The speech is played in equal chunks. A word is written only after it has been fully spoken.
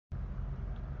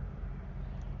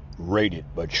Rated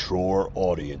mature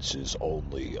audiences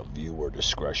only. Viewer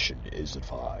discretion is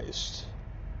advised.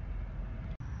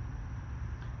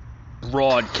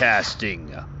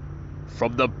 Broadcasting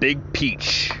from the Big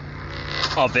Peach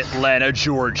of Atlanta,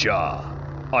 Georgia.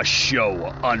 A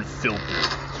show unfiltered,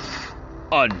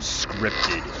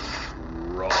 unscripted,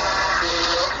 raw.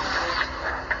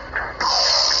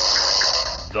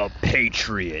 The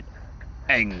Patriot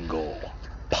Angle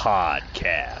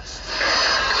Podcast.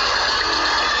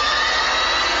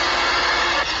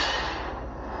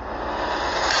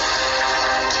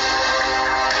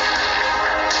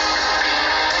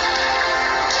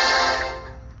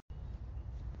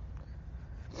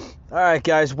 All right,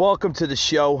 guys, welcome to the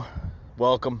show.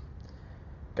 Welcome.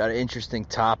 Got an interesting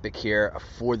topic here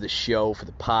for the show, for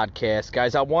the podcast.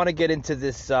 Guys, I want to get into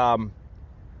this,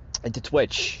 into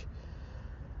Twitch.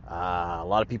 A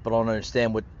lot of people don't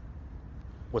understand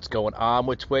what's going on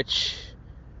with Twitch.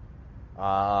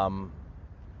 I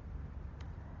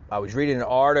was reading an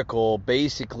article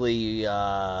basically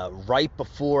right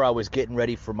before I was getting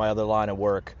ready for my other line of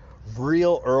work,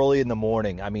 real early in the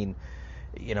morning. I mean,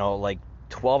 like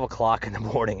 12 o'clock in the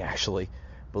morning, actually,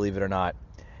 believe it or not.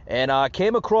 And I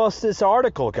came across this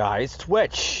article, guys.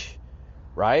 Twitch,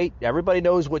 right? Everybody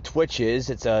knows what Twitch is.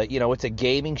 It's a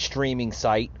gaming streaming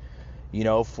site,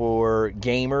 for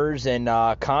gamers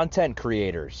and content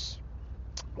creators.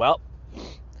 Well,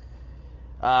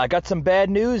 I got some bad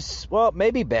news. Well,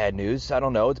 maybe bad news. I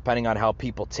don't know, depending on how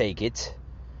people take it.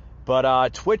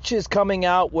 But Twitch is coming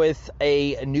out with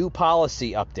a new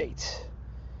policy update.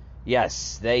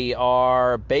 Yes, they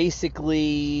are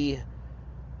basically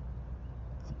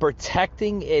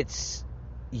protecting its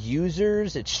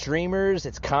users, its streamers,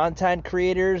 its content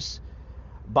creators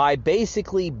by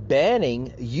basically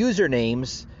banning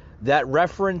usernames that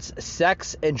reference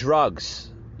sex and drugs.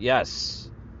 Yes.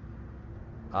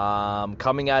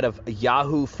 Coming out of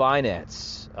Yahoo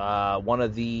Finance, one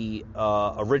of the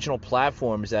original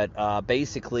platforms that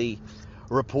basically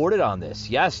reported on this.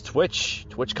 Yes, Twitch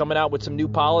coming out with some new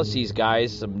policies,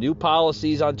 guys. Some new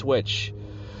policies on Twitch.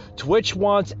 Twitch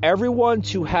wants everyone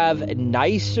to have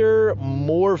nicer,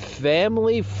 more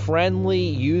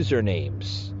family-friendly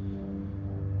usernames.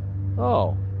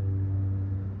 Oh.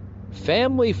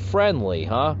 Family-friendly,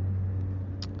 huh?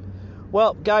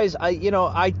 Well, guys,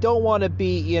 I don't want to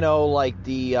be, like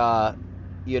the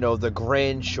the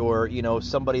Grinch or,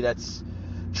 somebody that's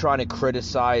trying to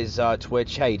criticize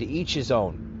Twitch. Hey, to each his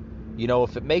own.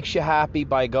 If it makes you happy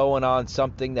by going on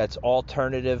something that's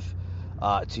alternative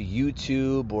to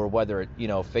YouTube or whether it,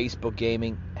 Facebook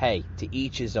gaming, hey, to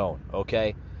each his own,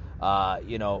 okay?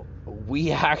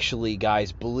 We actually,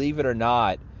 guys, believe it or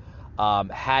not,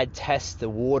 had test the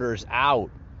waters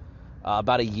out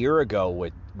about a year ago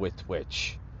with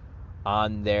Twitch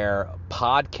on their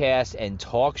podcast and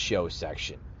talk show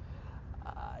section.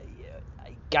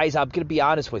 Guys, I'm going to be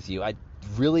honest with you. I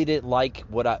really didn't like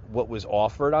what was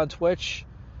offered on Twitch.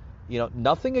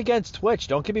 Nothing against Twitch.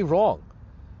 Don't get me wrong.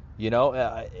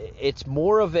 It's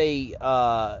more of a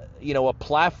a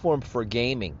platform for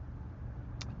gaming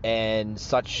and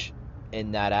such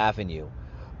in that avenue.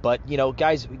 But,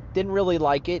 guys, we didn't really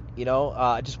like it.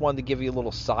 I just wanted to give you a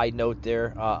little side note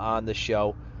there on the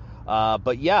show.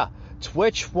 But, yeah,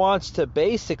 Twitch wants to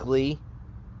basically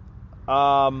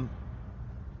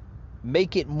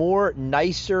make it more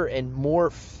nicer and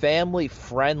more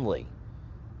family-friendly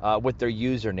with their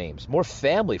usernames. More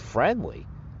family-friendly?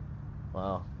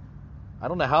 Well, I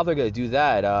don't know how they're going to do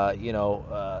that.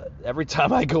 Every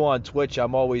time I go on Twitch,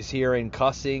 I'm always hearing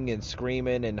cussing and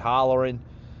screaming and hollering.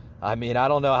 I mean, I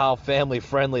don't know how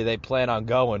family-friendly they plan on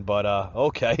going, but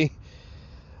okay.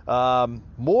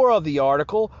 More of the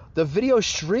article. The video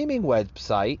streaming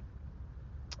website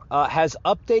has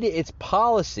updated its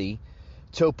policy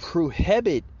to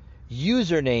prohibit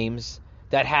usernames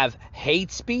that have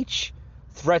hate speech,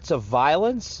 threats of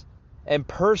violence, and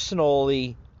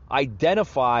personally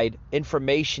identified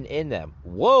information in them.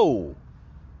 Whoa!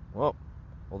 Well,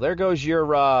 there goes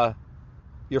your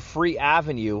free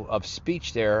avenue of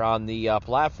speech there on the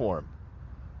platform.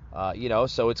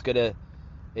 So it's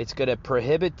gonna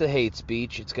prohibit the hate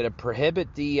speech. It's gonna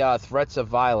prohibit the threats of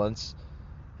violence,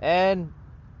 and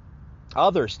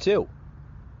others too.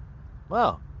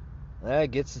 Well, I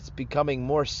guess it's becoming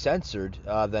more censored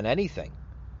than anything.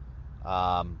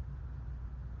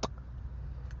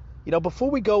 Before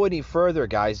we go any further,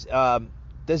 guys,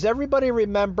 does everybody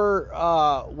remember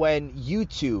when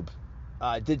YouTube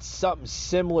did something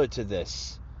similar to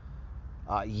this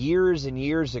years and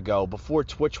years ago, before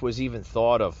Twitch was even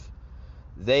thought of?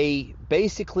 They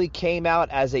basically came out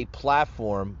as a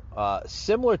platform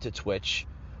similar to Twitch,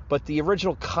 but the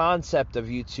original concept of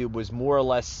YouTube was more or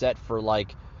less set for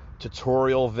like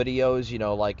tutorial videos, you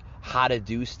know, like how to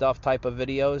do stuff type of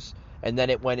videos. And then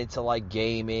it went into like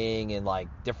gaming and like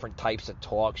different types of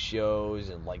talk shows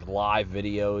and like live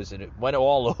videos, and it went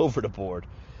all over the board.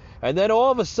 And then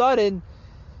all of a sudden,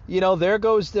 you know, there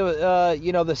goes the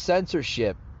the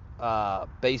censorship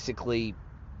basically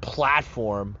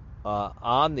platform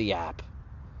on the app.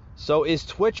 So is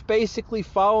Twitch basically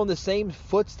following the same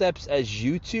footsteps as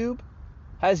YouTube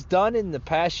has done in the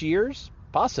past years?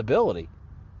 Possibility.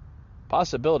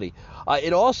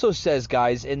 It also says,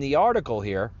 guys, in the article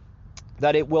here,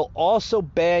 that it will also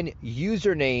ban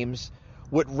usernames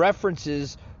with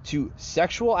references to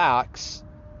sexual acts,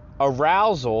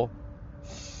 arousal,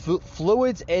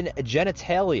 fluids, and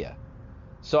genitalia.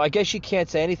 So I guess you can't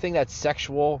say anything that's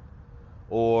sexual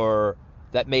or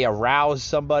that may arouse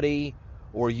somebody,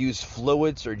 or use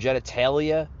fluids or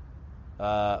genitalia.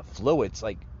 Fluids,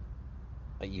 like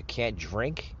you can't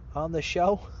drink on the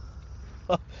show?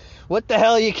 What the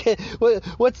hell you can?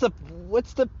 What's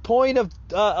the point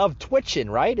of twitching,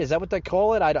 right? Is that what they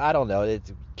call it? I don't know.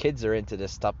 Kids are into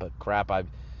this type of crap.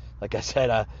 Like I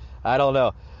said, I don't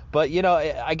know. But you know,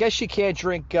 I guess you can't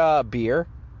drink beer,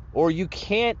 or you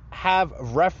can't have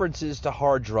references to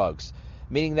hard drugs,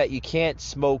 meaning that you can't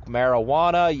smoke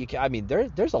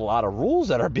marijuana. There's a lot of rules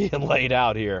that are being laid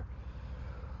out here.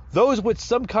 Those with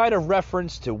some kind of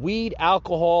reference to weed,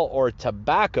 alcohol, or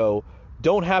tobacco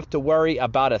don't have to worry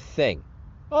about a thing.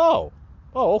 Oh,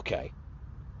 okay.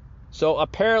 So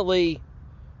apparently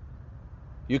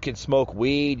you can smoke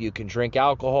weed, you can drink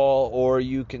alcohol, or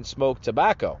you can smoke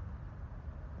tobacco.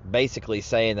 Basically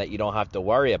saying that you don't have to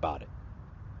worry about it.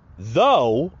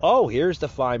 Though, here's the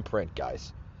fine print,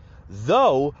 guys.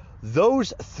 Though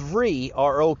those three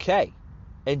are okay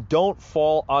and don't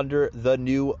fall under the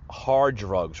new hard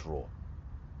drugs rule.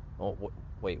 Oh,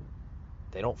 wait.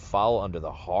 They don't fall under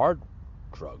the hard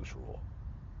drugs rule.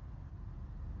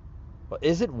 But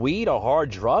isn't weed a hard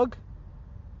drug?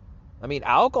 I mean,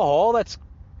 alcohol, that's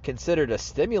considered a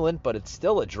stimulant, but it's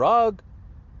still a drug,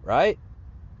 right?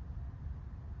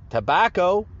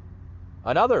 Tobacco,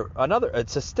 another,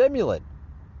 it's a stimulant,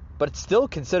 but it's still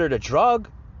considered a drug.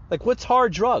 Like, what's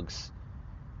hard drugs?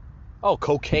 Oh,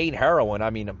 cocaine, heroin. I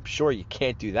mean, I'm sure you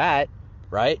can't do that,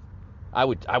 right? I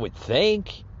would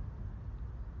think.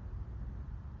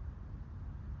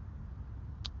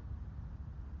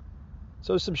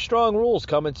 So some strong rules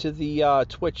coming to the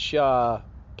Twitch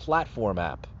platform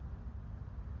app.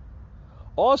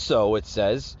 Also, it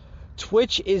says,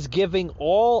 Twitch is giving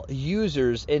all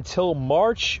users until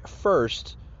March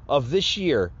 1st of this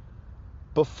year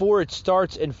before it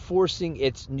starts enforcing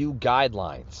its new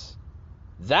guidelines.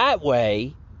 That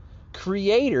way,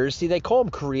 creators, see, they call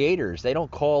them creators. They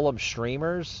don't call them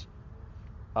streamers.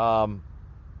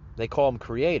 They call them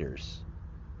creators.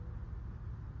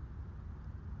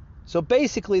 So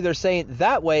basically, they're saying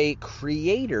that way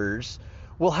creators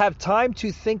will have time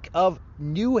to think of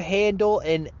new handle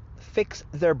and fix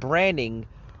their branding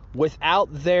without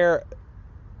their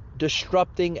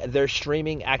disrupting their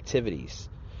streaming activities.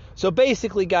 So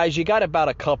basically, guys, you got about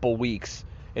a couple weeks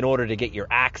in order to get your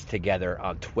acts together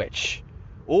on Twitch,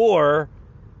 or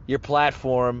your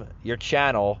platform, your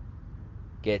channel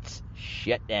gets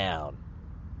shut down.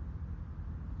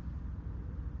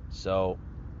 So,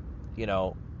 you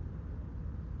know,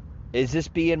 is this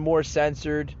being more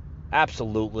censored?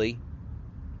 Absolutely.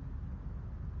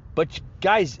 But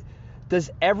guys,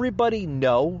 does everybody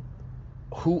know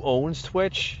who owns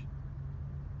Twitch?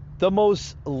 The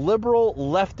most liberal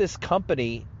leftist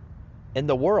company in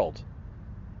the world.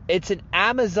 It's an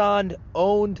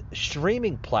Amazon-owned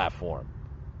streaming platform.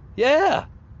 Yeah,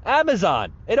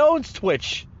 Amazon. It owns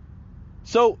Twitch.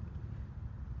 So,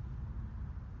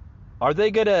 are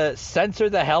they going to censor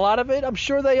the hell out of it? I'm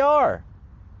sure they are.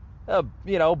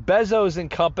 Bezos and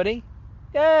company.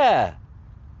 Yeah,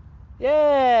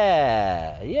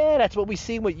 that's what we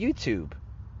see with YouTube.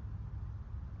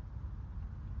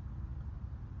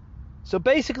 So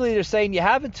basically, they're saying you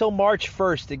have until March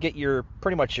 1st to get your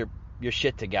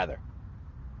shit together.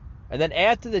 And then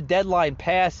after the deadline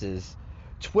passes,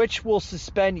 Twitch will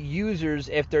suspend users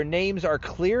if their names are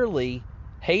clearly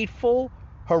hateful,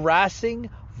 harassing,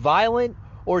 violent,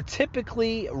 or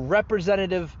typically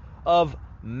representative of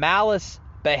malice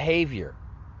behavior.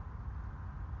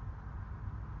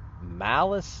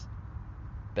 Malice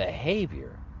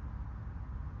behavior.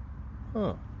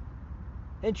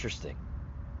 Interesting.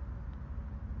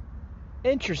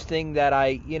 Interesting that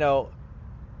I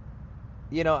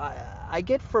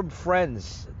get from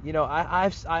friends, I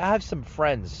have some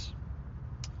friends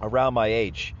around my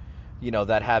age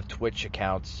that have Twitch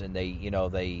accounts, and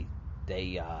they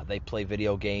play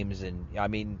video games, and I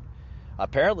mean,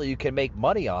 apparently you can make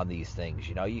money on these things.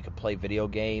 You can play video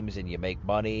games and you make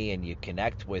money and you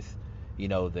connect with,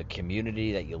 the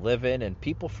community that you live in and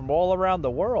people from all around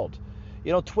the world.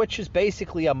 Twitch is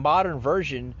basically a modern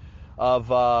version of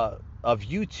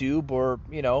YouTube, or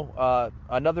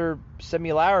another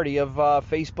similarity of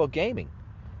Facebook gaming,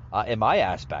 in my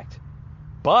aspect.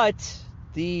 But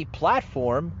the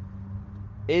platform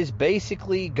is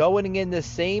basically going in the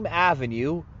same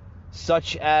avenue,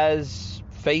 such as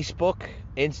Facebook,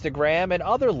 Instagram, and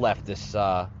other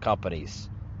leftist companies.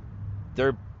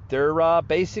 They're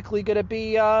basically going to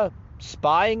be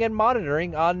spying and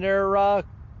monitoring on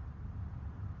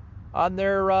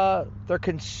their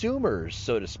consumers,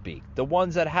 so to speak, the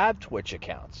ones that have Twitch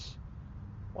accounts.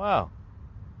 Wow.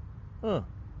 I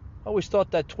always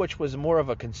thought that Twitch was more of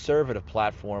a conservative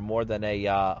platform more than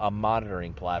a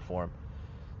monitoring platform.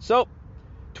 So,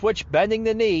 Twitch bending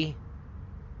the knee,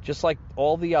 just like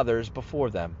all the others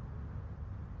before them.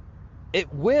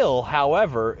 It will,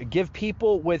 however, give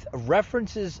people with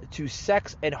references to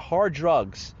sex and hard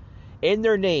drugs in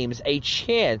their names a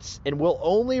chance, and will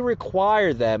only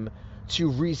require them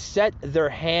to reset their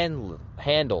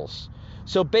handles.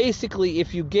 So basically,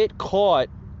 if you get caught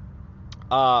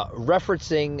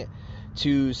referencing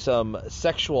to some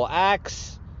sexual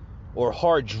acts or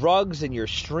hard drugs in your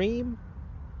stream,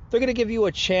 they're going to give you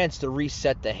a chance to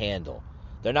reset the handle.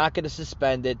 They're not going to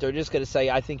suspend it. They're just going to say,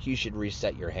 I think you should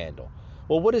reset your handle.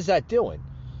 Well, what is that doing?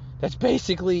 That's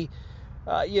basically,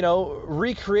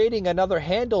 recreating another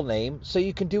handle name so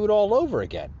you can do it all over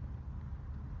again.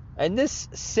 And this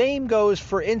same goes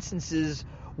for instances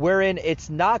wherein it's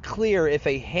not clear if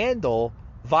a handle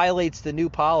violates the new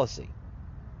policy.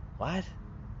 What?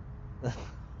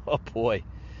 Oh boy.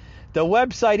 The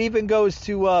website even goes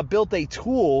to build a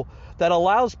tool that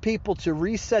allows people to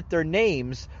reset their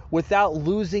names without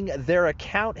losing their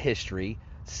account history,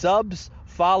 subs,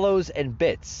 follows, and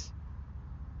bits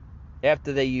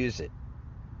after they use it.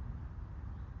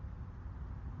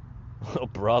 Oh,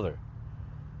 brother.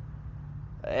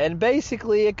 And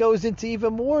basically, it goes into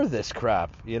even more of this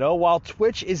crap. While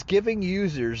Twitch is giving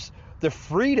users the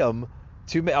freedom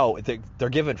to... they're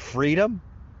giving freedom?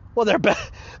 Well,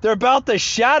 they're about to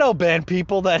shadow ban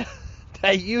people that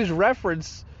use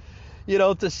reference,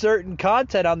 to certain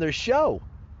content on their show.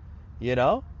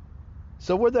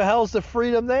 So where the hell's the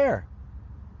freedom there?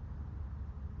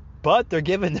 But they're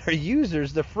giving their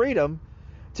users the freedom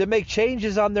to make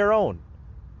changes on their own.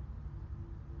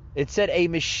 It said a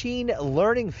machine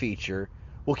learning feature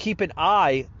will keep an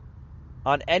eye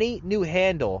on any new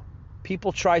handle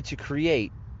people try to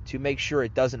create to make sure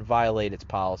it doesn't violate its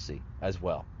policy as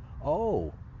well.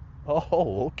 Oh,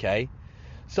 okay.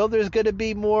 So there's going to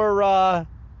be more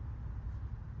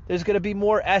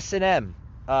S&M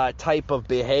type of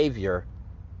behavior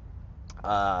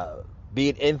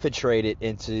being infiltrated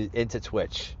into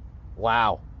Twitch.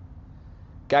 Wow.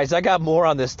 Guys, I got more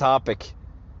on this topic.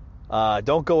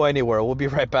 Don't go anywhere. We'll be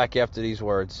right back after these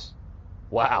words.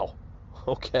 Wow.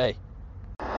 Okay.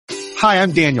 Hi,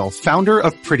 I'm Daniel, founder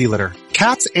of Pretty Litter.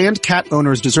 Cats and cat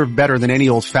owners deserve better than any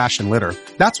old-fashioned litter.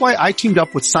 That's why I teamed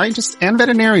up with scientists and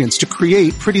veterinarians to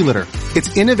create Pretty Litter.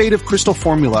 Its innovative crystal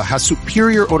formula has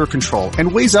superior odor control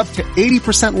and weighs up to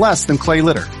 80% less than clay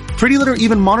litter. Pretty Litter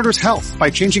even monitors health by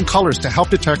changing colors to help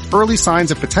detect early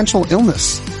signs of potential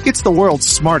illness. It's the world's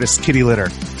smartest kitty litter.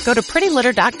 Go to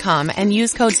prettylitter.com and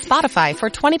use code SPOTIFY for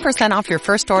 20% off your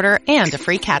first order and a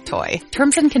free cat toy.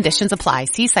 Terms and conditions apply.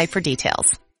 See site for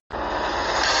details.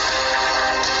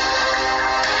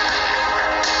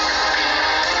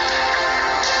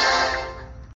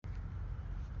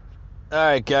 All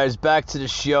right, guys, back to the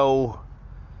show.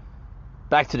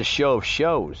 Back to the show of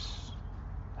shows.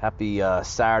 Happy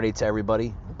Saturday to everybody.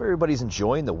 Hope everybody's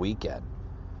enjoying the weekend.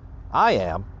 I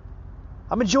am.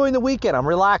 I'm enjoying the weekend. I'm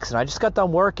relaxing. I just got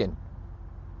done working.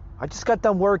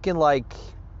 Like,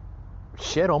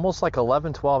 almost like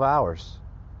 11, 12 hours.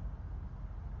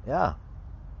 Yeah.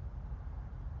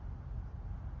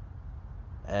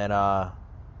 And,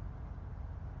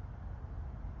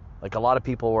 like, a lot of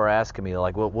people were asking me,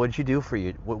 like, what'd you do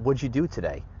what'd you do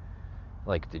today?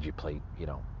 Like, did you play,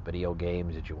 video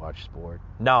games? Did you watch sport?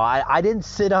 No, I didn't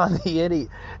sit on the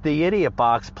idiot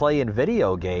box playing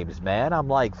video games, man. I'm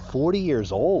like 40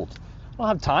 years old. I don't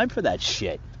have time for that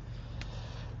shit.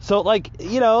 So, like,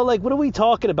 what are we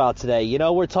talking about today?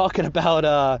 We're talking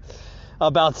about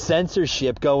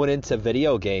censorship going into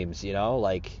video games,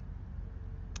 like,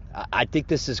 I think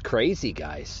this is crazy,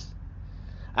 guys.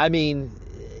 I mean,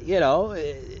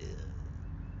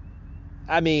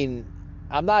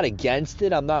 I'm not against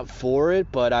it. I'm not for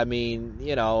it. But, I mean,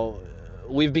 you know,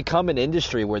 we've become an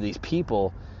industry where these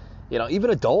people, you know, even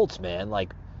adults, man,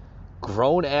 like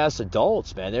grown-ass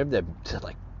adults, man, they're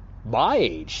like my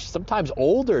age, sometimes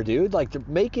older, dude. Like, they're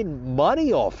making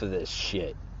money off of this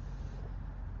shit.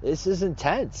 This is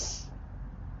intense.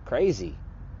 Crazy.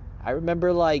 I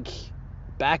remember, like,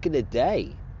 back in the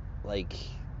day, like,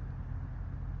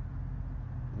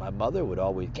 my mother would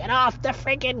always, get off the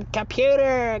freaking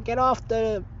computer, get off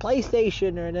the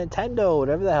PlayStation or Nintendo,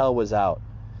 whatever the hell was out.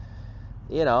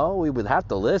 You know, we would have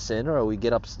to listen or we'd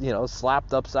get up, you know,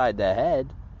 slapped upside the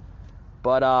head.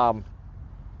 But,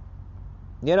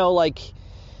 you know, like,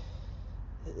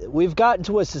 we've gotten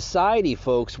to a society,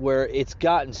 folks, where it's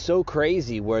gotten so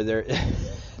crazy where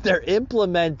they're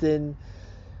implementing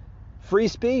free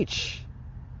speech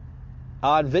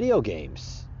on video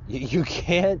games. You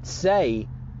can't say,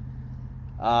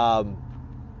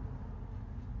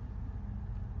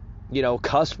 you know,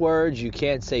 cuss words. You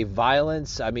can't say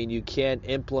violence. I mean, you can't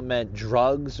implement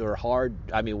drugs or hard.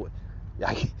 I mean,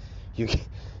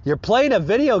 you're playing a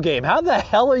video game. How the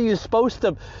hell are you supposed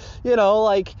to, you know,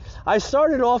 like, I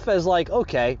started off as like,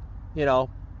 okay, you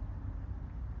know,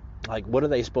 like, what are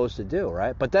they supposed to do,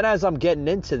 right? But then as I'm getting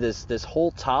into this whole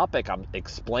topic I'm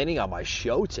explaining on my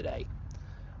show today,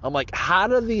 I'm like, how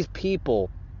do these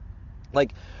people,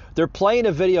 like, they're playing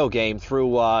a video game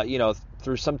through, you know,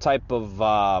 through some type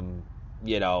of,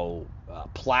 you know,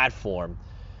 platform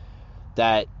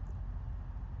that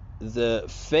the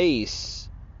face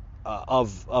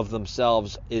of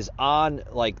themselves is on,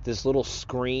 like, this little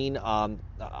screen on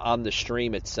the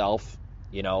stream itself,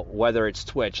 you know, whether it's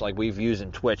Twitch, like we've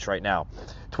using Twitch right now.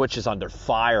 Twitch is under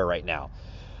fire right now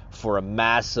for a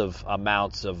massive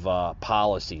amounts of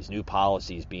new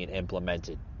policies being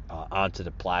implemented onto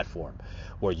the platform,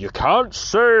 where you can't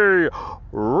say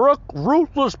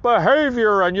ruthless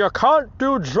behavior and you can't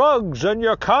do drugs and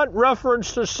you can't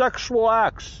reference to sexual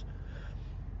acts.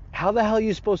 How the hell are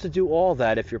you supposed to do all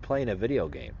that if you're playing a video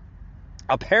game?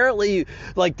 Apparently,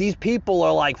 like, these people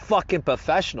are like fucking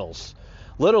professionals.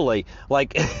 Literally,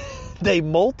 like, they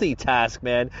multitask,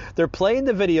 man. They're playing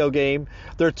the video game,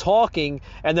 they're talking,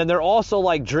 and then they're also,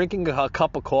 like, drinking a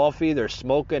cup of coffee, they're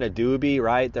smoking a doobie,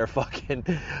 right? They're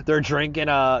drinking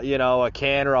a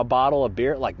can or a bottle of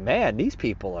beer. Like, man, these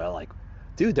people are like,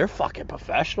 dude, they're fucking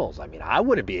professionals. I mean, I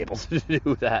wouldn't be able to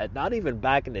do that, not even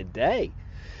back in the day.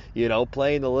 You know,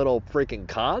 playing the little freaking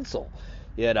console,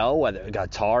 you know, whether an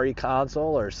Atari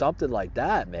console or something like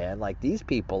that, man. Like, these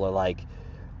people are like,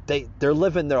 they're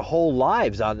living their whole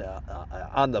lives on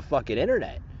the fucking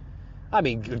internet. I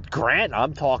mean, Grant,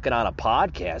 I'm talking on a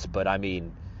podcast, but I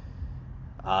mean,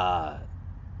 I'm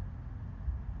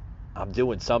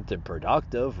doing something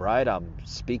productive, right? I'm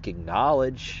speaking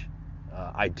knowledge.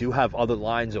 I do have other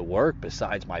lines of work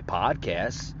besides my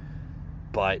podcasts.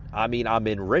 But, I mean, I'm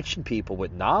enriching people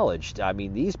with knowledge. I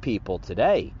mean, these people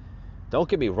today, don't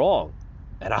get me wrong.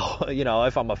 And, you know,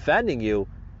 if I'm offending you,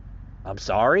 I'm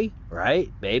sorry,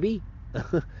 right? Maybe.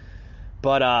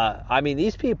 But, I mean,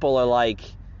 these people are like,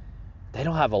 they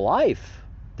don't have a life.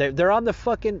 They're on the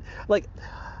fucking, like,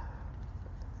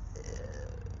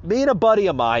 me and a buddy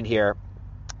of mine here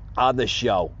on the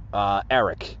show,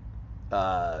 Eric,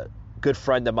 good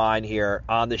friend of mine here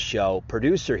on the show,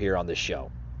 producer here on the show.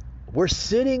 We're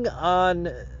sitting on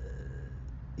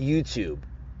YouTube.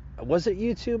 Was it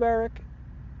YouTube, Eric?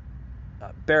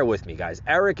 Bear with me, guys.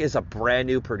 Eric is a brand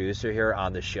new producer here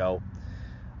on the show.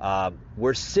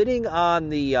 We're sitting on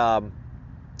the...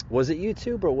 was it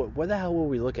YouTube or where the hell were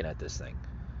we looking at this thing?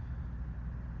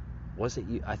 Was it...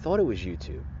 I thought it was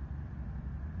YouTube.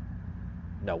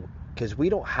 No, because we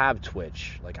don't have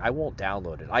Twitch. Like, I won't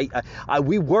download it.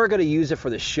 We were going to use it for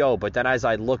the show, but then as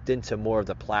I looked into more of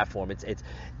the platform,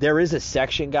 there is a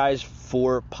section, guys,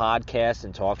 for podcasts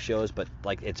and talk shows, but,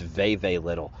 like, it's very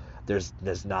little.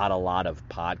 There's not a lot of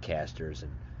podcasters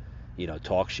and, you know,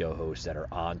 talk show hosts that are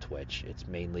on Twitch. It's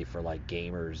mainly for, like,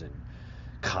 gamers and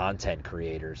content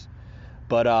creators.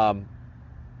 But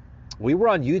we were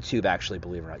on YouTube, actually,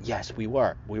 believe it or not. Yes, we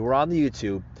were. We were on the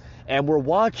YouTube, and we're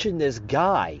watching this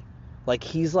guy. Like,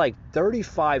 he's like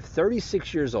 35,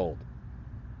 36 years old.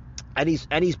 And he's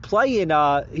playing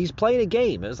a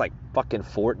game. It was like fucking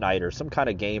Fortnite or some kind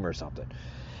of game or something.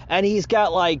 And he's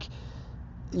got, like,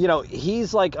 you know,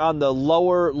 he's like on the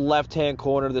lower left-hand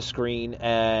corner of the screen,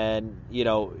 and, you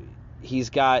know, he's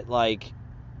got, like,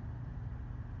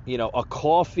 you know, a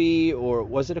coffee, or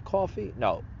was it a coffee?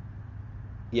 No.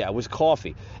 Yeah, it was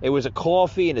coffee. It was a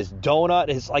coffee and his donut.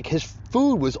 His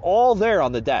food was all there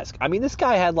on the desk. I mean, this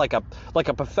guy had like a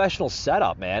professional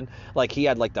setup, man. Like, he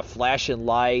had like the flashing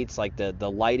lights, like the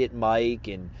lighted mic,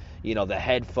 and, you know, the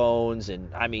headphones,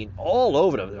 and I mean, all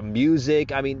over the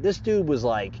music. I mean, this dude was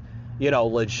like, you know,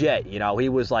 legit. You know, he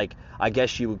was like, I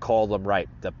guess you would call him, right,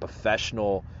 the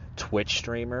professional Twitch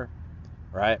streamer,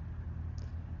 right?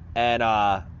 And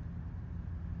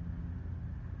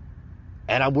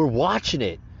we're watching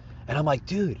it, and I'm like,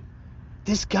 dude,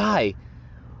 this guy,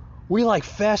 we like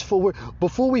fast forward.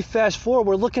 Before we fast forward,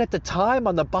 we're looking at the time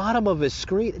on the bottom of his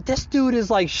screen. This dude is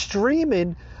like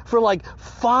streaming for like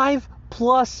 5+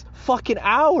 fucking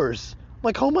hours. I'm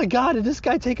like, oh my God, did this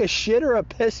guy take a shit or a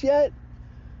piss yet?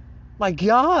 My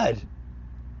God.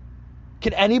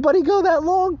 Can anybody go that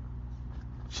long?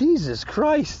 Jesus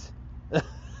Christ.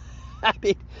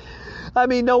 I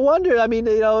mean, no wonder. I mean,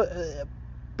 you know,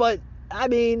 but I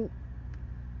mean,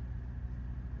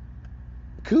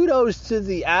 kudos to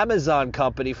the Amazon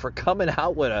company for coming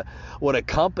out with a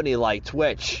company like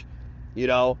Twitch, you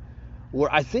know,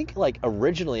 where I think like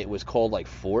originally it was called like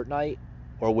Fortnite,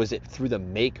 or was it through the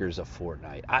makers of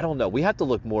Fortnite? I don't know. We have to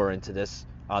look more into this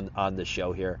on the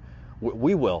show here.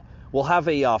 We will. We'll have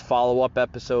a follow-up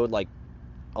episode like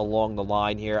along the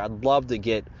line here. I'd love to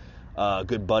get a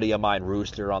good buddy of mine,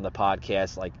 Rooster, on the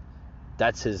podcast. Like,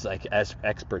 that's his like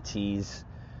expertise.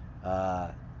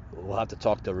 We'll have to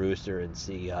talk to Rooster and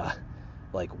see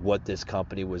like what this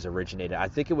company was originated. I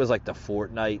think it was like the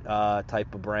Fortnite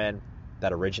type of brand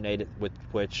that originated with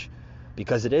Twitch,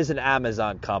 because it is an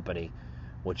Amazon company,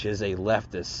 which is a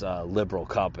leftist liberal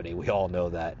company. We all know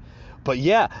that. But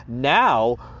yeah,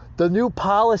 now the new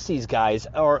policies, guys,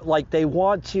 are like they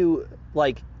want to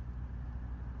like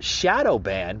shadow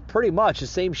ban pretty much the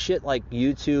same shit like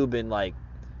YouTube and like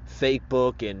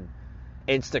Facebook and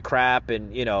Instacrap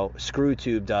and, you know,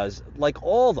 ScrewTube does, like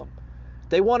all of them.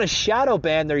 They want to shadow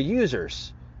ban their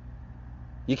users.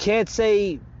 You can't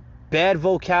say bad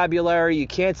vocabulary. You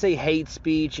can't say hate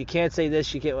speech. You can't say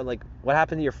this. You can't, like, what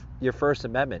happened to your First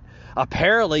Amendment?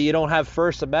 Apparently, you don't have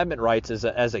First Amendment rights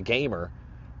as a gamer,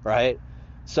 right?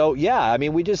 So yeah, I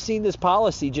mean, we just seen this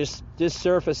policy just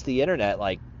surface the internet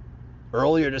like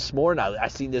earlier this morning. I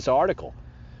seen this article,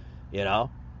 you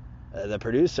know.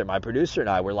 My producer and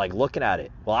I were like looking at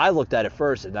it. Well, I looked at it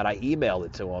first, and then I emailed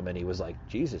it to him, and he was like,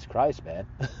 Jesus Christ, man.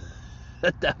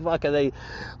 What the fuck are they?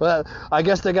 Well, I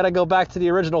guess they're going to go back to the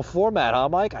original format, huh,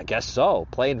 Mike? I guess so.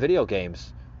 Playing video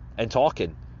games and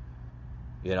talking,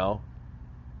 you know,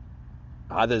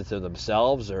 either to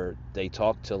themselves or they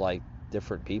talk to like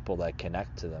different people that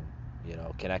connect to them, you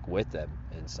know, connect with them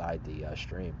inside the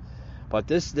stream. But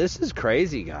this is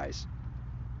crazy, guys.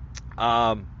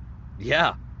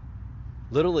 Yeah.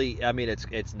 Literally, I mean,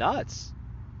 it's nuts.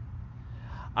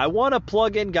 I want to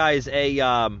plug in, guys,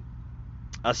 a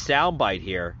soundbite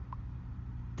here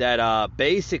that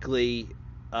basically,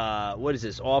 what is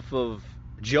this, off of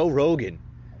Joe Rogan.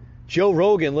 Joe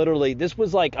Rogan, literally, this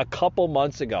was like a couple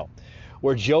months ago,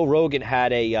 where Joe Rogan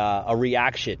had a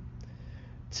reaction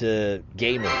to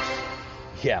gamers.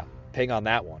 Yeah, ping on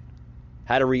that one.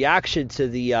 Had a reaction to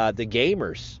the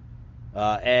gamers,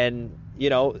 and you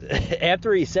know,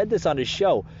 after he said this on his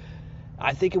show,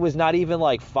 I think it was not even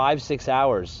like 5-6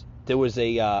 hours, there was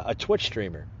a Twitch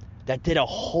streamer that did a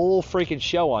whole freaking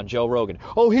show on Joe Rogan.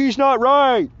 Oh, he's not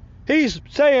right. He's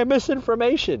saying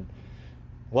misinformation.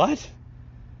 What?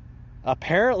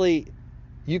 Apparently,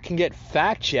 you can get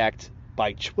fact-checked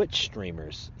by Twitch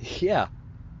streamers. Yeah.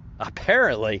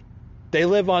 Apparently. They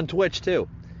live on Twitch, too.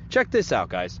 Check this out,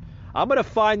 guys. I'm going to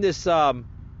find this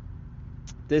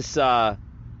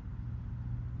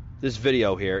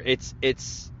video here. It's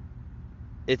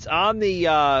on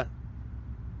the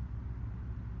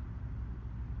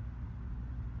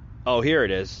oh, here it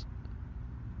is.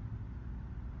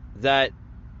 That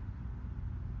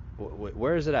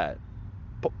where is it at?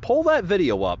 Pull that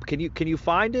video up. Can you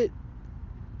find it?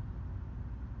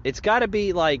 It's got to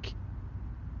be like,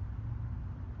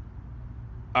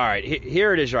 all right,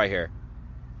 here it is right here.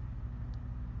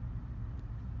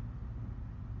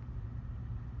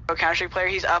 Counter-Strike player,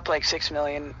 he's up like 6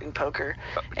 million in poker.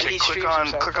 And he click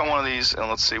on one of these and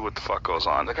let's see what the fuck goes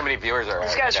on. Look how many viewers are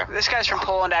this guy's from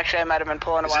Poland. Actually, I met him in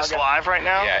Poland a while ago. Is this live right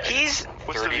now? Yeah.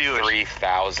 What's the viewers?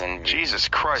 33,000. Jesus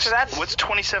Christ. So what's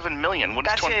 27 million?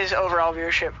 That's his overall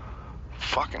viewership.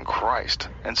 Fucking Christ.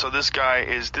 And so this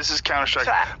is Counter-Strike.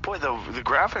 So boy, the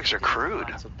graphics are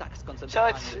crude. So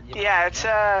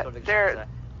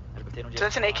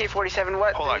it's an AK-47.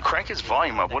 What? Hold on, crank his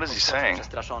volume up. What is he saying?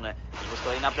 So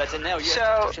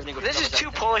this is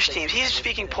two Polish teams. He's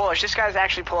speaking Polish. This guy's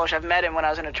actually Polish. I've met him when I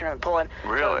was in a tournament in Poland.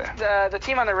 Really? So the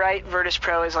team on the right, Virtus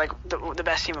Pro, is like the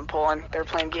best team in Poland. They're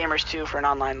playing Gamers 2 for an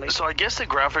online league. So I guess the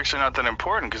graphics are not that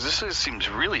important because this seems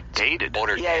really dated.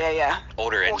 Older. Yeah.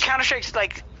 Older. Well, Counter-Strike's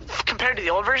like compared to the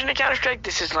old version of Counter-Strike,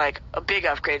 this is like a big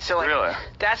upgrade. So like, Really?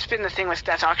 that's been the thing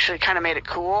that's actually kind of made it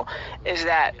cool, is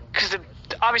that because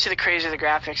obviously the craze of the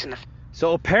graphics and the.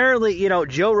 So apparently,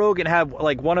 Joe Rogan had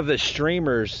like one of the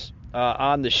streamers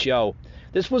on the show.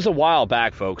 This was a while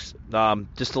back, folks.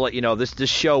 Just to let you know, this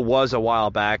show was a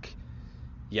while back.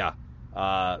 Yeah,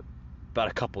 about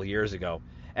a couple years ago.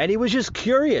 And he was just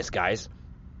curious, guys.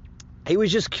 He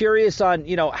was just curious on,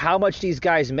 how much these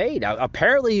guys made.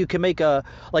 Apparently, you can make a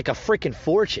freaking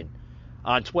fortune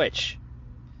on Twitch.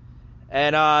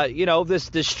 And,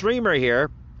 this streamer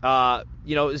here,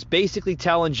 is basically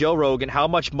telling Joe Rogan how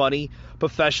much money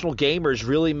professional gamers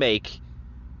really make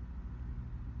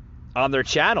on their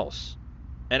channels.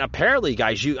 And apparently,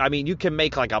 guys, you can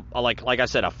make like I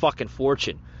said, a fucking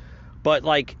fortune. But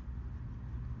like,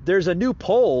 there's a new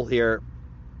poll here.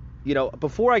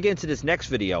 Before I get into this next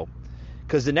video,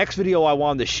 because the next video I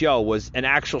wanted to show was an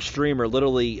actual streamer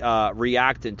literally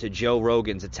reacting to Joe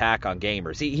Rogan's attack on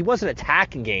gamers. He wasn't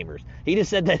attacking gamers. He just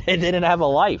said that they didn't have a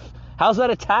life. How's that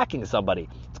attacking somebody?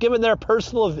 It's giving their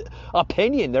personal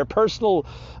opinion, their personal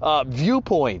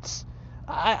viewpoints.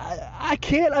 I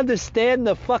can't understand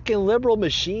the fucking liberal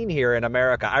machine here in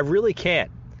America. I really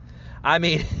can't. I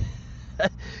mean,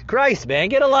 Christ, man,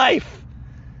 get a life.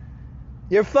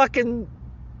 You're fucking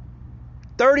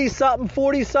 30-something,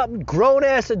 40-something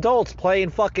grown-ass adults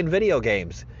playing fucking video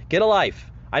games. Get a life.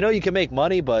 I know you can make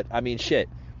money, but, I mean, shit.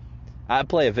 I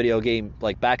play a video game,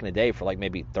 like, back in the day for, like,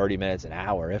 maybe 30 minutes, an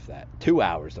hour, if that. 2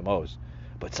 hours the most.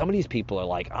 But some of these people are,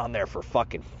 like, on there for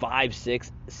fucking 5,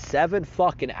 6, 7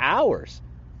 fucking hours.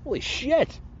 Holy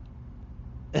shit.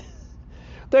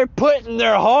 They're putting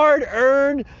their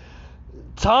hard-earned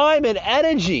time and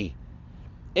energy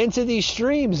into these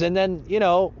streams, and then,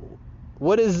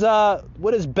 what is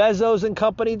Bezos and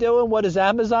company doing? What is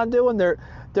Amazon doing? They're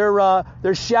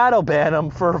shadow ban them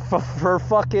for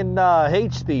fucking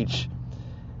hate speech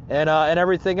and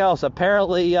everything else.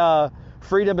 Apparently,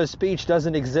 freedom of speech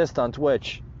doesn't exist on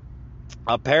Twitch.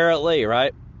 Apparently,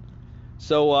 right?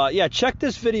 So check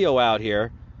this video out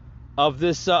here of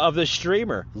this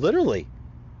streamer. Literally,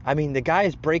 I mean, the guy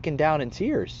is breaking down in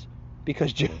tears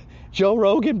because Joe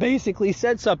Rogan basically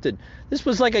said something. This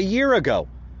was like a year ago.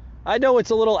 I know it's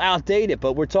a little outdated,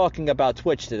 but we're talking about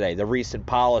Twitch today, the recent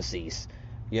policies,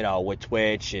 with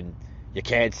Twitch, and you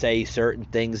can't say certain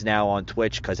things now on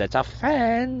Twitch because it's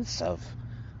offensive.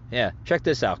 Yeah, check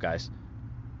this out, guys.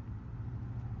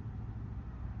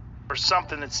 Or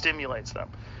something that stimulates them.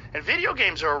 And video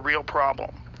games are a real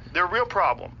problem. They're a real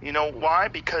problem. You know why?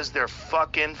 Because they're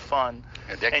fucking fun.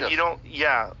 Addictive. And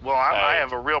I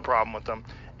have a real problem with them.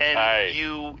 And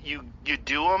you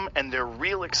do them, and they're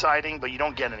real exciting, but you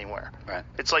don't get anywhere. Right.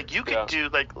 It's like you could do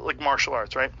like martial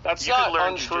arts, right? That's you not could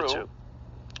learn untrue. Jiu-jitsu.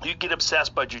 You get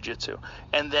obsessed by jiu-jitsu,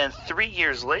 and then 3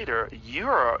 years later,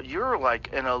 you're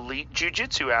like an elite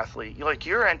jiu-jitsu athlete.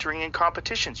 You're entering in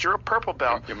competitions. You're a purple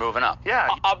belt. You're moving up. Yeah.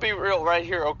 I'll be real right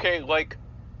here, okay? Like,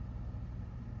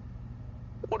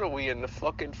 what are we in the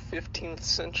fucking 15th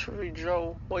century,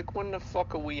 Joe? Like, when the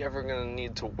fuck are we ever gonna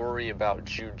need to worry about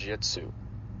jiu-jitsu?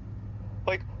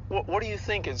 Like, what do you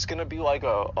think? It's gonna be like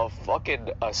a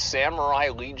samurai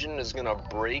legion is gonna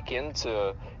break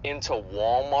into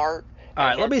Walmart? All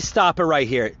right, let me stop it right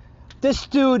here. This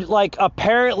dude,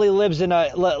 apparently lives in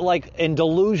in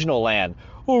delusional land.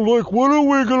 Oh, when are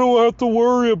we gonna have to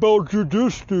worry about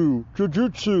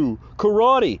jujitsu,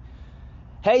 karate?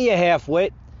 Hey, you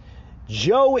half-wit.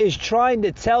 Joe is trying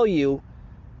to tell you,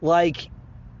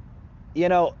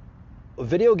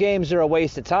 video games are a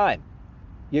waste of time.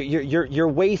 You're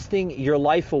wasting your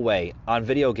life away on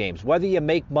video games, whether you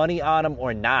make money on them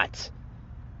or not.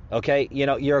 Okay,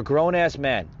 you're a grown ass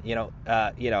man.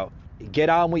 Get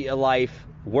on with your life.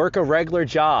 Work a regular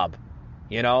job.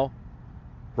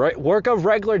 Right? Work a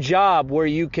regular job where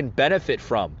you can benefit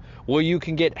from, where you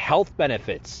can get health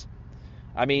benefits.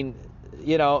 I mean,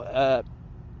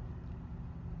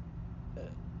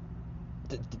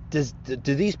 do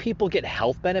these people get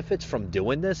health benefits from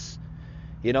doing this?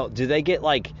 Do they get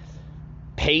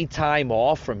paid time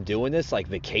off from doing this, like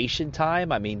vacation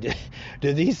time? I mean,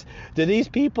 do these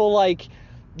people have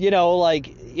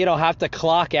to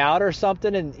clock out or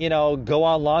something and go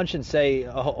on lunch and say,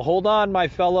 hold on, my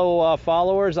fellow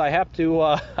followers, I have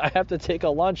to take a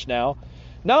lunch now?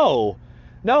 No,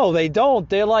 they don't.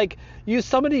 They're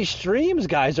some of these streams,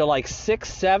 guys, are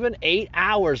 6, 7, 8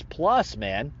 hours plus,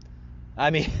 man.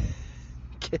 I mean,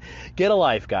 get a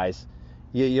life, guys.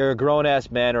 You're a grown-ass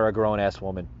man or a grown-ass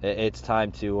woman. It's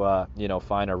time to,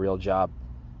 find a real job.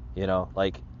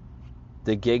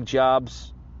 The gig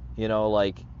jobs,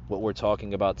 what we're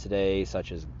talking about today,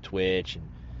 such as Twitch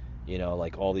You know,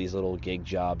 like all these little gig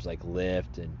jobs like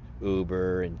Lyft and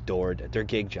Uber and DoorDash, they're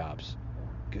gig jobs.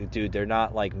 Dude, they're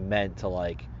not like meant to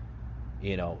like,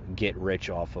 you know, get rich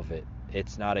off of it.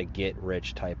 It's not a get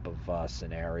rich type of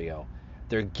scenario.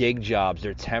 They're gig jobs.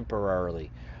 They're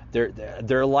temporarily.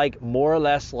 They're like more or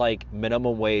less like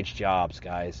minimum wage jobs,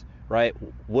 guys, right?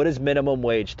 What does minimum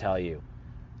wage tell you?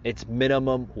 It's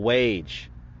minimum wage.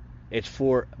 It's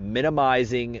for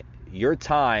minimizing your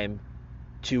time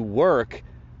to work,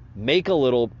 make a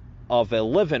little of a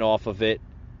living off of it,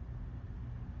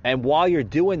 and while you're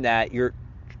doing that, you're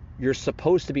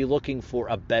supposed to be looking for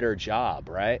a better job,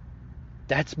 right?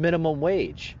 That's minimum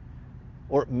wage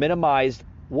or minimized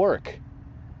work.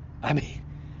 I mean,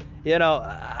 you know,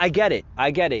 I get it.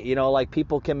 You know, like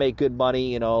people can make good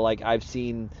money, you know, like I've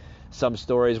seen some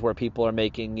stories where people are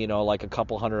making, you know, like a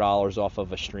couple $100s off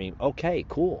of a stream. Okay,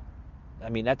 cool. I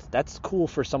mean, that's cool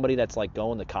for somebody that's like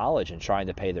going to college and trying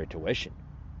to pay their tuition.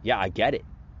 Yeah, I get it.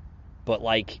 But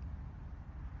like,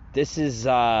 this is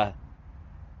not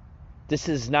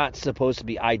supposed to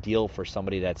be ideal for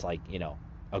somebody that's like, you know,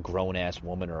 a grown-ass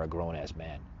woman or a grown-ass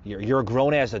man. You're a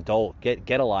grown-ass adult.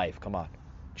 Get a life. Come on.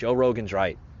 Joe Rogan's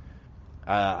right.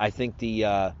 I think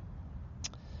the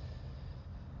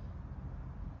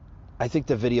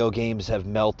video games have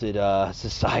melted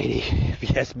society, if you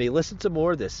ask me. Listen to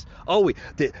more of this. Oh,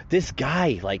 this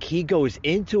guy, like, he goes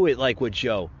into it like with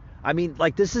Joe. I mean,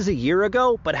 like, this is a year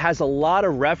ago, but has a lot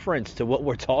of reference to what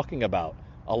we're talking about.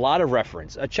 A lot of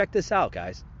reference. Check this out,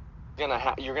 guys. You're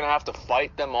gonna have to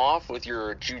fight them off with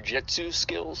your jiu-jitsu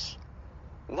skills?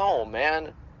 No,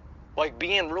 man. Like,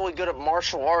 being really good at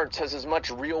martial arts has as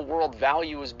much real-world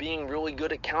value as being really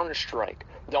good at Counter-Strike.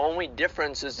 The only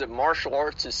difference is that martial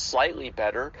arts is slightly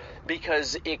better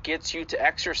because it gets you to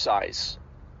exercise.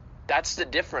 That's the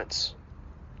difference.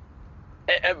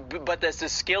 But that's the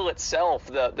skill itself.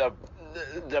 The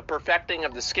perfecting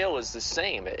of the skill is the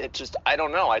same. It just, I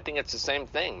don't know. I think it's the same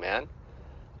thing, man.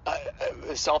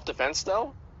 Self-defense,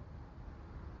 though?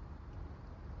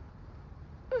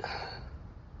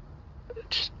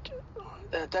 Just,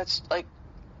 that's like,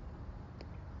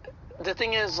 the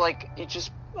thing is, like, you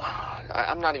just,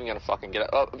 I'm not even gonna fucking get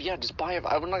it. Yeah, just I'm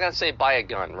not gonna say buy a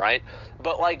gun, right?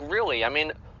 But, like, really, I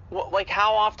mean, like,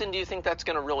 how often do you think that's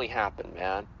gonna really happen,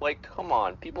 man? Like, come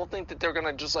on. People think that they're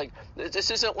gonna just, like,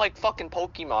 this isn't like fucking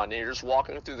Pokemon and you're just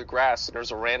walking through the grass and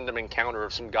there's a random encounter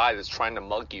of some guy that's trying to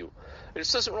mug you. It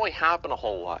just doesn't really happen a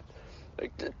whole lot.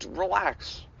 Like,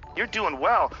 relax. You're doing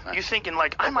well. You're thinking,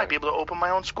 like, I might be able to open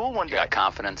my own school one day. You got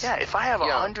confidence. Yeah, if I have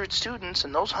 100 students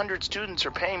and those 100 students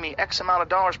are paying me X amount of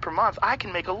dollars per month, I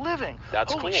can make a living.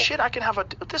 That's Holy shit, I can have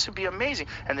this would be amazing.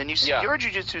 And then you see your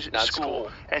jiu-jitsu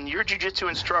school, and your jiu-jitsu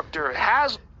instructor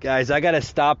has... Guys, I got to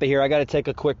stop it here. I got to take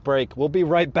a quick break. We'll be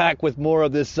right back with more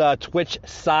of this Twitch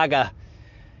saga.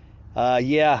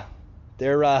 Yeah,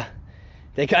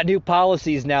 they got new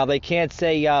policies now. They can't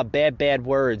say bad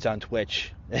words on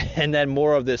Twitch. And then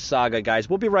more of this saga, guys.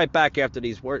 We'll be right back after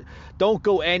these words. Don't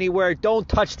go anywhere. Don't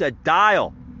touch the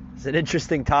dial. It's an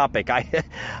interesting topic.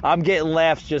 I'm getting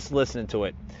laughs just listening to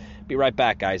it. Be right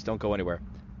back, guys. Don't go anywhere.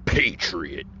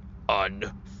 Patriot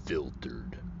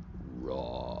Unfiltered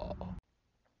Raw.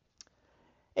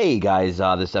 Hey, guys.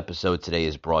 This episode today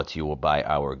is brought to you by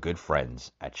our good friends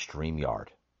at StreamYard.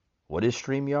 What is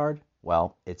StreamYard?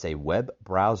 Well, it's a web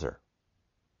browser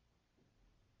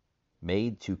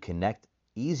made to connect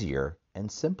easier and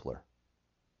simpler.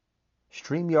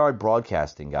 StreamYard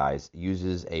Broadcasting, guys,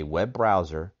 uses a web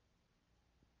browser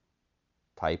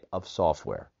type of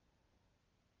software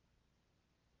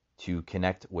to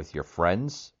connect with your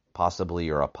friends. Possibly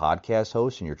you're a podcast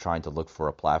host and you're trying to look for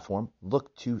a platform.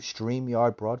 Look to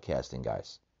StreamYard Broadcasting,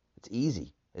 guys. It's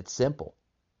easy. It's simple.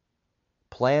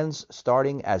 Plans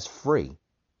starting as free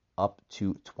up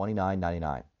to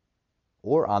 $29.99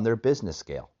 or on their business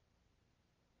scale.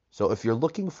 So if you're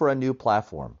looking for a new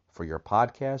platform for your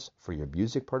podcast, for your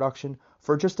music production,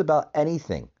 for just about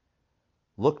anything,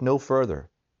 look no further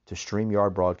to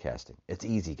StreamYard Broadcasting. It's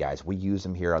easy, guys. We use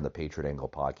them here on the Patriot Angle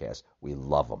podcast. We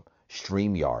love them.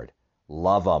 StreamYard.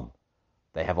 Love them.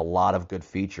 They have a lot of good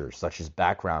features, such as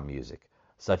background music,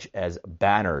 such as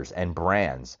banners and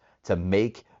brands to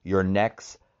make your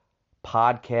next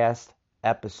podcast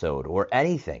episode or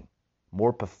anything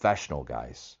more professional,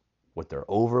 guys. With their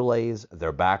overlays,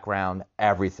 their background,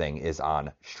 everything is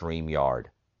on StreamYard.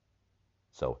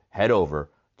 So head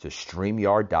over to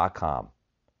StreamYard.com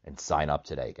and sign up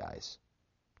today, guys.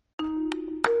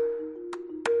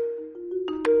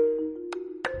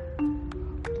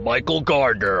 Michael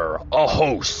Gardner, a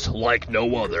host like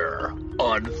no other.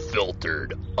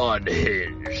 Unfiltered,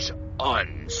 unhinged,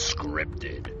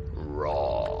 unscripted,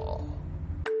 raw.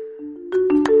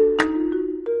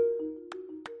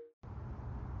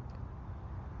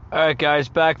 All right, guys,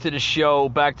 back to the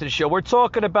show. We're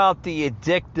talking about the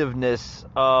addictiveness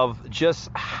of just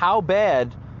how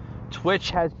bad Twitch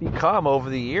has become over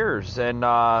the years. And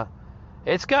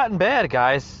it's gotten bad,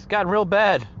 guys. It's gotten real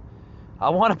bad. I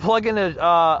want to plug in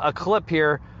a clip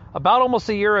here about almost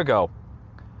a year ago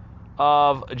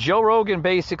of Joe Rogan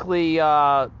basically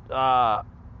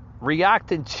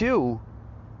reacting to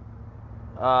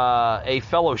a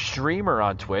fellow streamer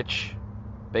on Twitch,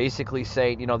 basically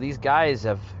saying, these guys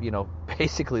have,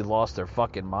 basically lost their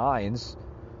fucking minds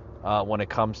when it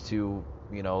comes to,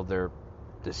 their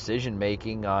decision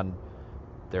making on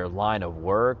their line of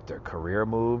work, their career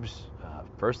moves.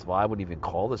 First of all, I wouldn't even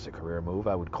call this a career move.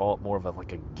 I would call it more of a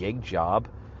gig job.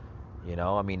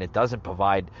 It doesn't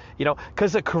provide,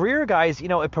 because a career, guys,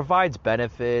 it provides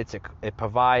benefits. It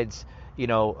provides,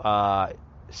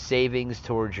 savings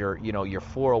towards your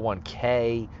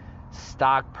 401k,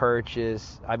 stock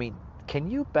purchase. I mean,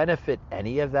 can you benefit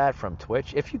any of that from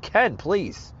Twitch? If you can,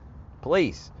 please.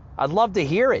 I'd love to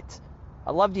hear it.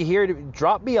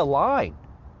 Drop me a line.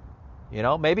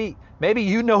 Maybe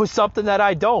you know something that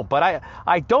I don't, but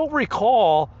I don't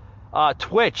recall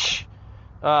Twitch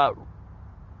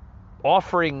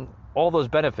offering all those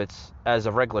benefits as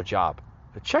a regular job.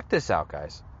 But check this out,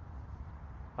 guys.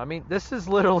 I mean, this is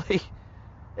literally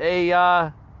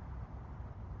a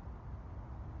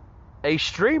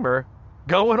streamer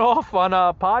going off on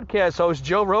a podcast host,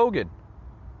 Joe Rogan,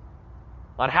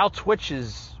 on how Twitch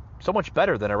is so much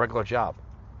better than a regular job.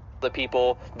 The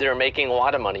people that are making a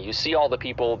lot of money. You see all the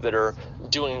people that are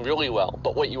doing really well,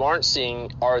 but what you aren't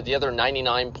seeing are the other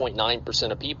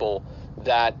 99.9% of people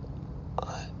that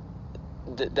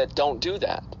don't do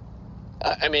that.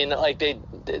 I mean,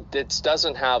 it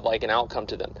doesn't have an outcome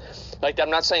to them. I'm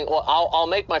not saying, well, I'll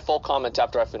make my full comment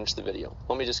after I finish the video.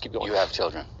 Let me just keep going. You have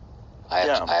children. I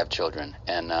have children,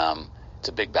 and it's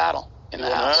a big battle in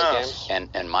the house.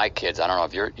 And my kids, I don't know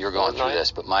if you're going through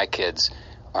this, but my kids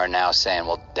are now saying,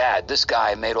 well, Dad, this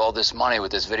guy made all this money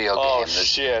with this video game. Oh,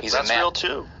 shit. That's real,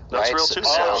 too. That's real, too.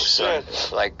 So,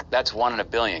 that's 1 in a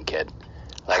billion, kid.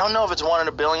 I don't know if it's 1 in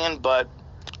a billion, but,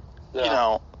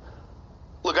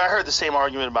 look, I heard the same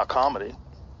argument about comedy.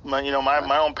 My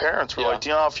own parents were like, do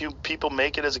you know how few people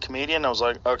make it as a comedian? I was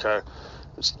like, okay.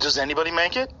 Does anybody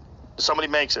make it? Somebody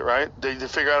makes it, right? They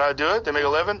figure out how to do it. They make a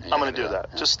living. I'm going to do that.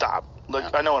 Yeah. Just stop.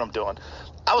 I know what I'm doing.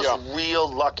 I was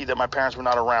real lucky that my parents were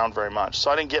not around very much, so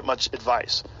I didn't get much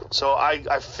advice. So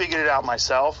I figured it out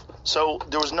myself. So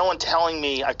there was no one telling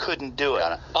me I couldn't do it.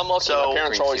 I'm lucky my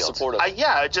parents are always supportive.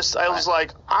 I was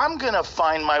like, I'm going to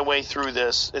find my way through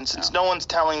this. And since no one's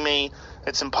telling me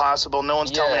it's impossible, no one's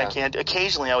telling me I can't.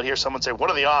 Occasionally I would hear someone say, what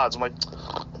are the odds? I'm like,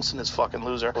 listen to this fucking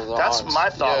loser. That's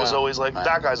my thought was always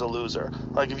that guy's a loser.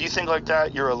 If you think like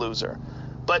that, you're a loser.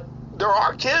 But there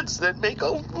are kids that make a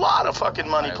lot of fucking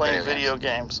money playing video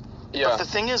games. Yeah. But the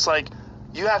thing is,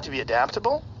 you have to be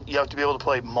adaptable. You have to be able to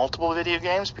play multiple video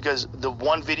games, because the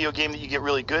one video game that you get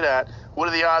really good at, what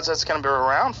are the odds that's going to be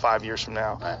around 5 years from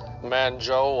now? Man,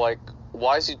 Joe,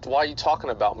 why are you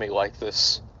talking about me like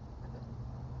this?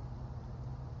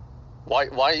 Why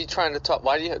are you trying to talk?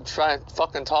 Why do you try and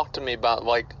fucking talk to me about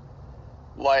why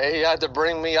you had to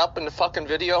bring me up in the fucking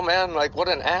video, man? What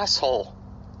an asshole.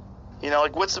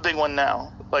 What's the big one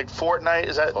now? Fortnite,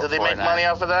 is that? Do they make money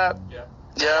off of that? Yeah.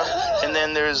 Yeah. And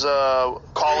then there's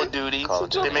Call of Duty.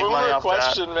 They make money off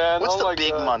that. Man. What's the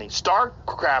big money?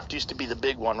 StarCraft used to be the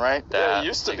big one, right? Yeah, it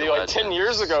used to be 10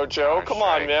 years ago, Joe. Come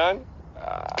on, man.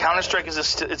 Counter-Strike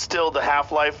it's still the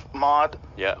Half-Life mod?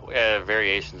 Yeah,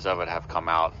 variations of it have come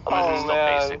out. It's still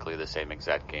basically the same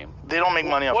exact game. They don't make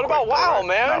money off What about WoW,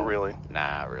 man? Not really.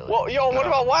 Nah, really. Well, what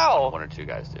about WoW? One or two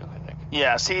guys do, I think.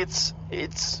 Yeah, see, it's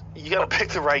you got to pick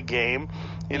the right game.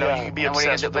 You can be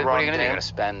obsessed with the wrong game. What are you going to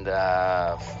spend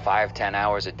 5-10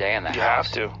 hours a day in the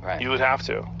house? You have to. Right. You would have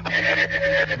to.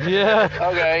 Yeah.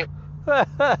 Okay.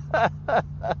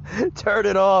 Turn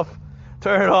it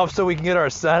off so we can get our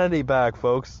sanity back,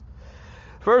 folks.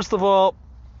 First of all,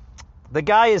 the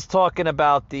guy is talking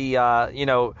about the,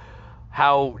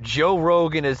 how Joe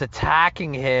Rogan is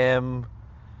attacking him.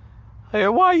 Hey,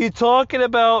 why are you talking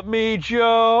about me,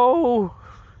 Joe?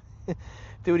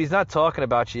 Dude, he's not talking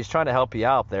about you. He's trying to help you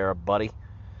out there, buddy.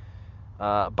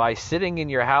 By sitting in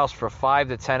your house for 5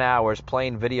 to 10 hours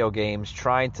playing video games,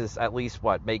 trying to at least,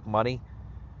 make money?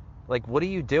 What are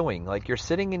you doing? You're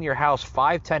sitting in your house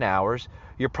 5-10 hours.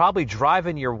 You're probably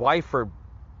driving your wife or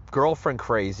girlfriend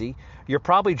crazy. You're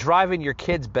probably driving your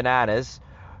kids bananas.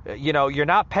 You're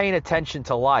not paying attention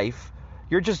to life.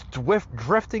 You're just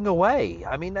drifting away.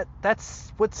 I mean,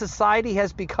 that's what society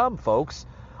has become, folks.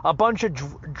 A bunch of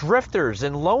drifters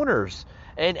and loners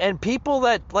and people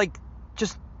that,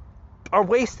 just are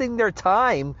wasting their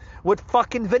time with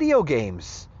fucking video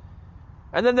games.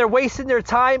 And then they're wasting their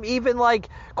time even like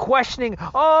questioning,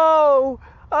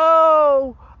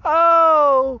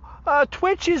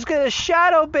 Twitch is going to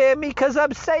shadow ban me because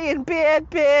I'm saying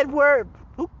bad word.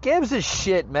 Who gives a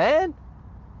shit, man?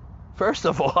 First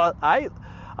of all,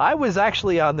 I was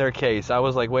actually on their case. I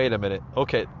was like, wait a minute.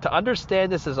 Okay, to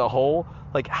understand this as a whole,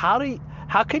 like how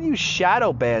can you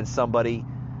shadow ban somebody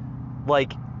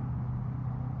like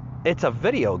it's a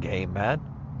video game, man?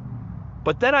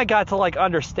 But then I got to like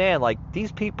understand, like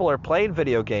these people are playing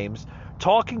video games,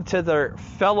 talking to their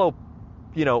fellow,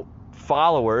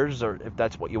 followers, or if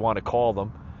that's what you want to call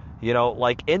them,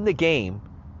 like in the game,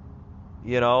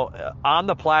 on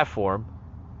the platform,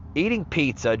 eating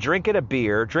pizza, drinking a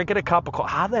beer, drinking a cup of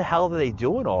coffee. How the hell are they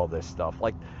doing all this stuff?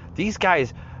 Like these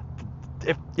guys,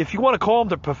 if you want to call them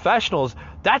the professionals,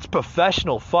 that's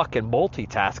professional fucking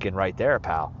multitasking right there,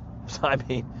 pal. I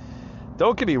mean,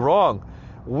 don't get me wrong.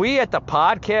 We at the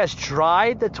podcast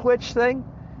tried the Twitch thing,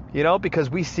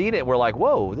 because we seen it. We're like,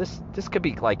 whoa, this could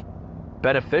be like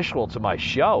beneficial to my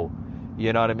show.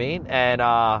 You know what I mean? And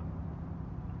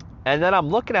then I'm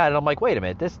looking at it. I'm like, wait a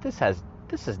minute.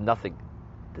 This is nothing.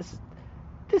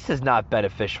 This is not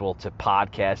beneficial to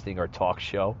podcasting or talk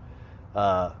show,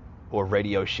 or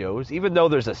radio shows. Even though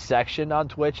there's a section on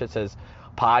Twitch that says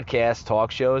podcast talk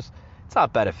shows, it's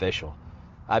not beneficial.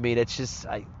 I mean, it's just,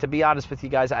 to be honest with you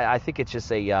guys, I think it's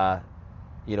just a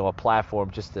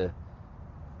platform just to,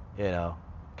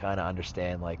 kind of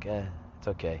understand, like, it's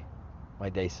okay. My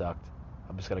day sucked.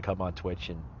 I'm just going to come on Twitch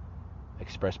and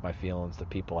express my feelings to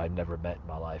people I've never met in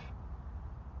my life.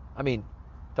 I mean,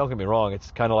 don't get me wrong,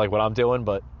 it's kind of like what I'm doing,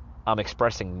 but I'm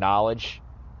expressing knowledge.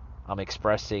 I'm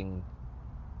expressing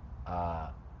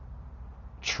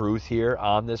truth here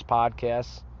on this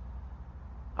podcast.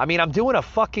 I mean, I'm doing a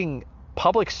fucking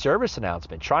public service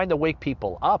announcement, trying to wake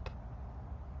people up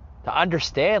to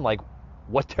understand like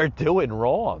what they're doing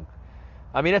wrong.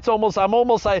 I mean,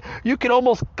 you can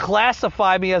almost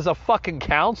classify me as a fucking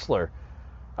counselor.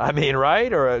 I mean,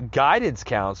 right? Or a guidance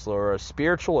counselor or a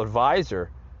spiritual advisor.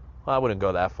 Well, I wouldn't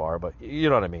go that far, but you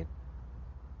know what I mean.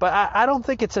 But I don't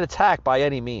think it's an attack by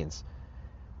any means.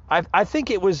 I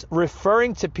think it was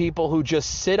referring to people who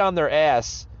just sit on their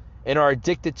ass and are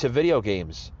addicted to video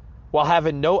games while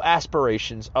having no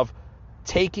aspirations of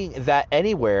taking that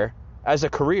anywhere as a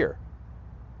career.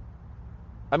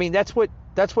 I mean, that's what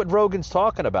Rogan's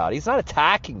talking about. He's not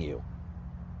attacking you.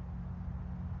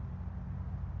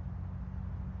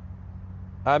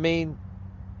 I mean,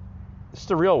 it's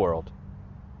the real world,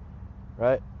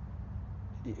 right?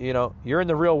 You're in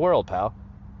the real world, pal.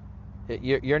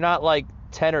 You're not like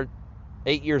 10 or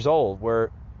 8 years old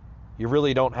where you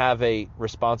really don't have a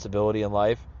responsibility in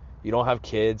life. You don't have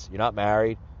kids. You're not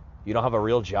married. You don't have a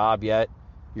real job yet.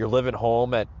 You're living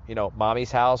home at,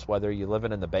 mommy's house, whether you're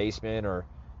living in the basement or,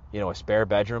 a spare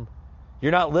bedroom.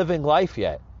 You're not living life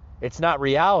yet. It's not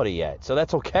reality yet. So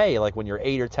that's okay, like when you're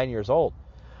 8 or 10 years old.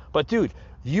 But, dude,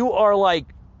 you are like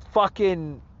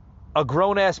fucking a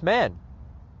grown-ass man.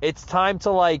 It's time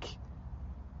to, like,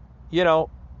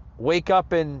 wake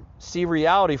up and see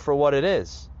reality for what it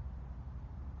is.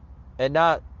 And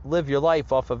not live your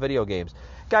life off of video games.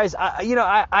 Guys,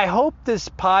 I hope this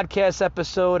podcast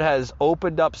episode has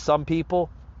opened up some people,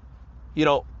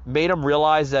 made them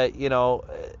realize that,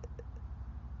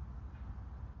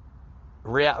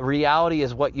 reality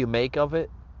is what you make of it.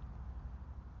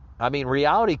 I mean,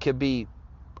 reality could be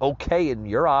okay in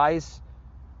your eyes,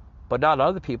 but not in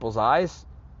other people's eyes.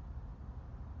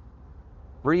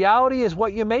 Reality is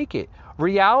what you make it.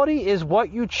 Reality is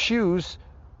what you choose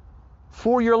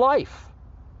for your life.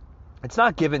 It's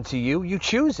not given to you. You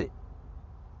choose it.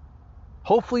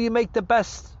 Hopefully you make the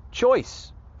best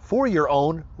choice for your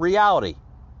own reality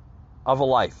of a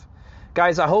life.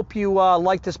 Guys, I hope you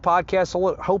like this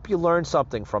podcast. I hope you learned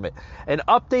something from it. An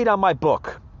update on my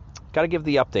book. Got to give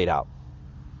the update out.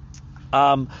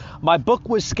 My book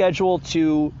was scheduled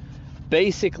to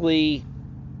basically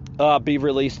be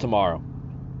released tomorrow.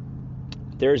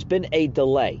 There's been a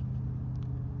delay.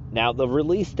 Now, the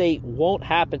release date won't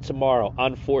happen tomorrow,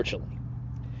 unfortunately.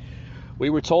 We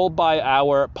were told by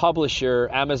our publisher,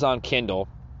 Amazon Kindle,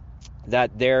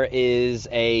 that there is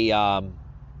a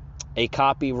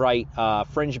copyright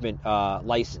infringement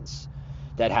license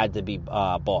that had to be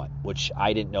bought, which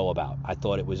I didn't know about. I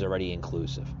thought it was already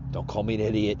inclusive. Don't call me an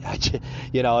idiot.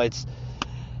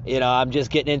 I'm just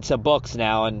getting into books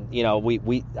now, and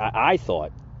I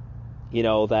thought,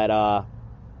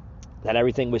 that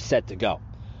everything was set to go.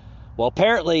 Well,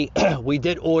 apparently, we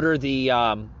did order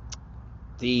the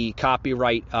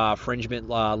copyright infringement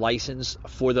license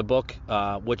for the book,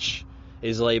 which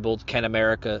is labeled Can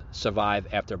America Survive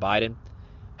After Biden,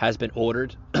 has been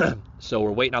ordered. So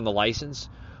we're waiting on the license.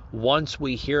 Once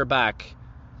we hear back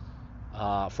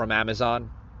from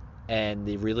Amazon and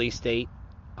the release date,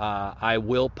 I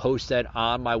will post that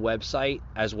on my website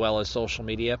as well as social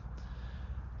media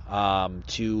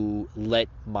to let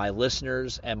my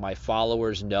listeners and my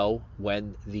followers know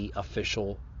when the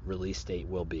official release date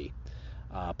will be.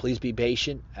 Please be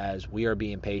patient, as we are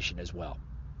being patient as well.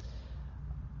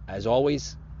 As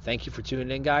always, thank you for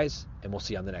tuning in, guys, and we'll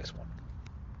see you on the next one.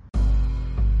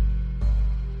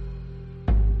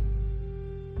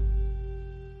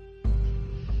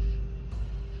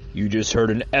 You just heard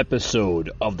an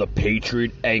episode of the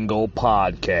Patriot Angle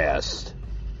Podcast,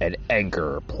 an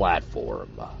Anchor platform.